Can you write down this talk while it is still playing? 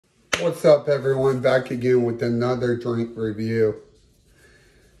What's up, everyone? Back again with another drink review.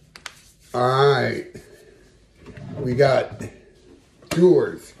 Alright. We got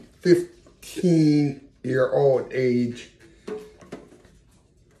Dewars, 15-year-old age.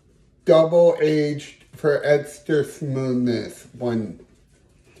 Double aged for extra smoothness. One.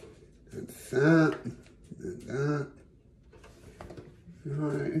 That's that. And that.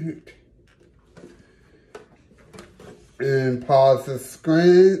 Alright. And pause the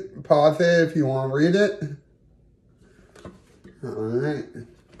screen. Pause it if you want to read it. Alright.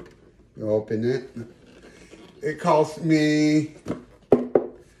 You open it. It cost me, I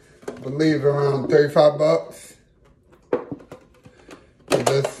believe, around 35 bucks for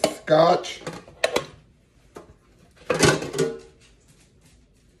this Scotch.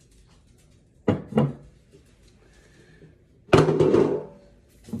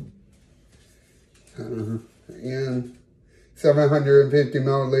 And 750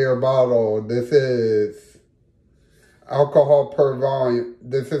 milliliter bottle. This is alcohol per volume.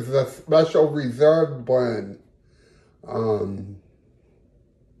 This is a special reserve blend. 40%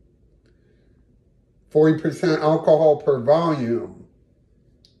 alcohol per volume.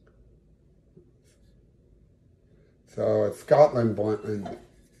 So it's Scotland blend.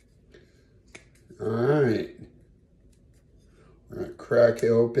 Alright. I'm gonna crack it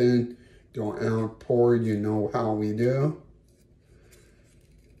open. Don't outpour, you know how we do.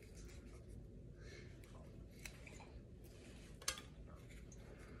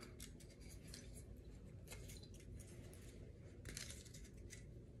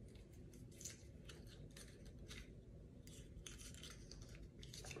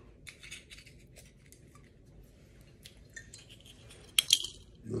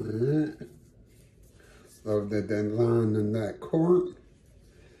 Alright. Love the design in that cork.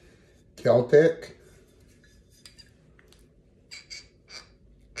 Celtic.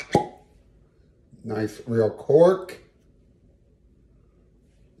 Nice real cork.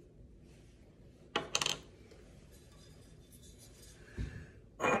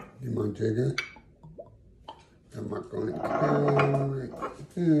 You want jigger? I'm not going to come right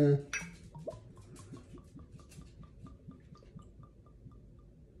here.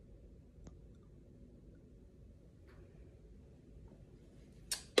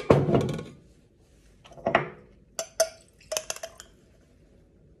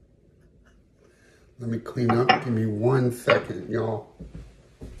 Let me clean up. Give me 1 second, y'all.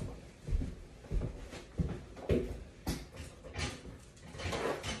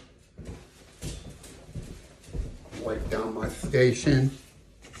 Wipe down my station.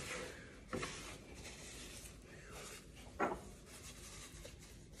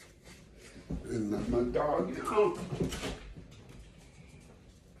 And let my dog out.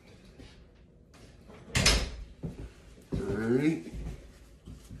 Alright.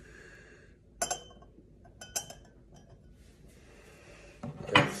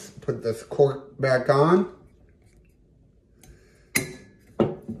 Put this cork back on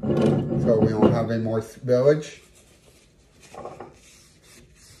so we don't have any more spillage.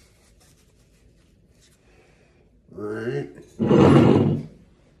 Alright.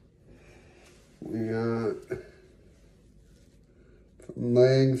 We got some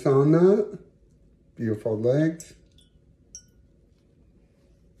legs on that. Beautiful legs.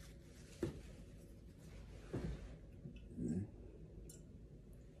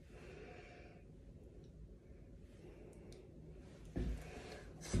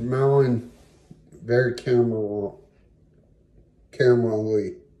 Smelling very caramelly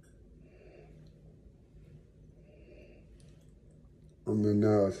on the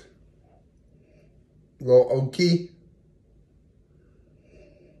nose. A little oaky.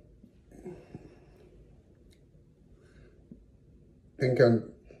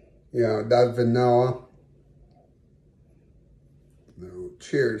 Yeah, that's vanilla. No,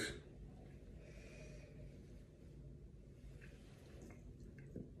 cheers.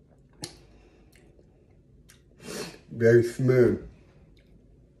 Very smooth.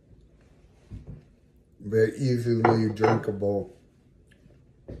 Very easily drinkable.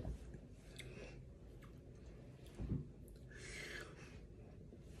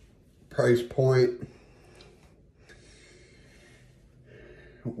 Price point.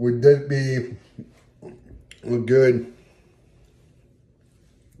 Would this be a good?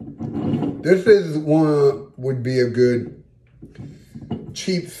 This is would be a good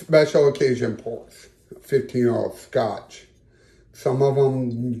cheap special occasion pours. 15-year-old Scotch. Some of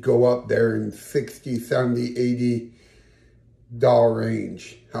them go up there in $60, $70, $80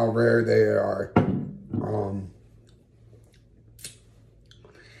 range. How rare they are.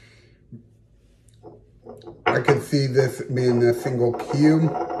 I could see this being a single cube.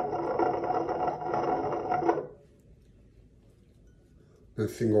 a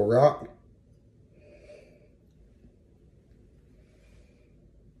single rock.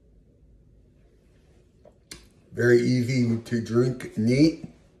 Very easy to drink neat.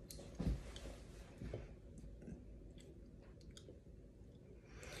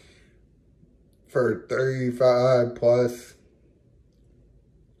 For 35 plus.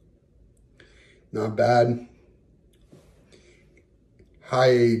 Not bad.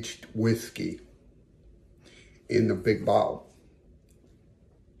 High-aged whiskey in the big bottle.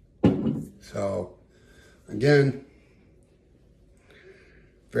 So, again,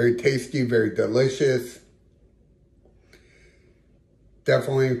 very tasty, very delicious.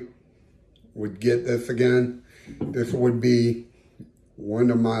 Definitely would get this again. This would be one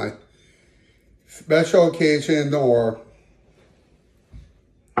of my special occasion or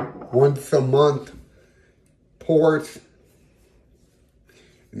once a month pours.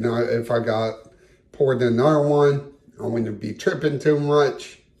 Now, if I got poured another one, I wouldn't be tripping too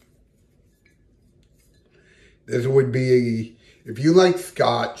much. This would be, if you like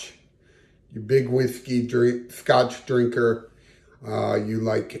Scotch, you big whiskey drink, Scotch drinker, you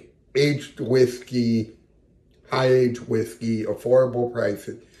like aged whiskey, high-aged whiskey, affordable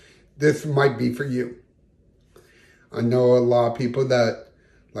prices, this might be for you. I know a lot of people that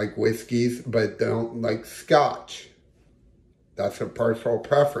like whiskeys, but don't like Scotch. That's a personal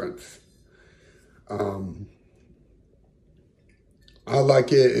preference. I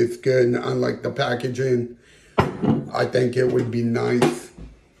like it. It's good. I like the packaging. I think it would be nice.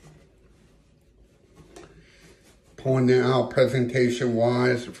 Pulling it out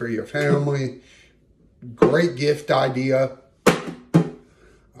presentation-wise for your family. Great gift idea.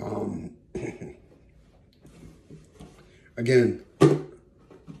 Again,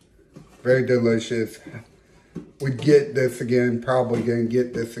 very delicious. Would get this again. Probably gonna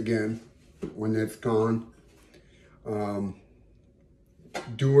get this again when it's gone.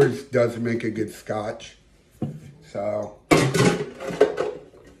 Dewars does make a good Scotch. So,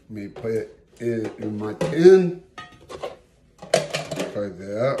 let me put it in my tin. Close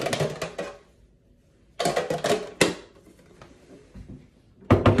it up.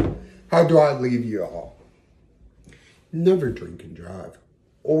 How do I leave you all? Never drink and drive.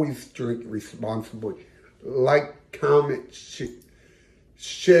 Always drink responsibly. Like, comment,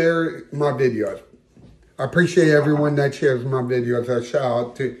 share my videos. I appreciate everyone that shares my videos. A shout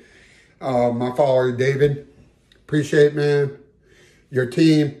out to my follower, David. Appreciate, man. Your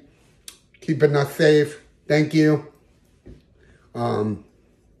team. Keeping us safe. Thank you. I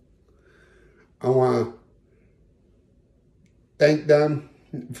want to thank them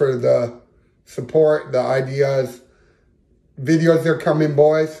for the support, the ideas. Videos are coming,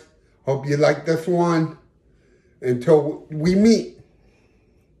 boys. Hope you like this one. Until we meet.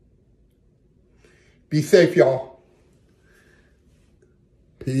 Be safe, y'all.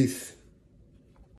 Peace.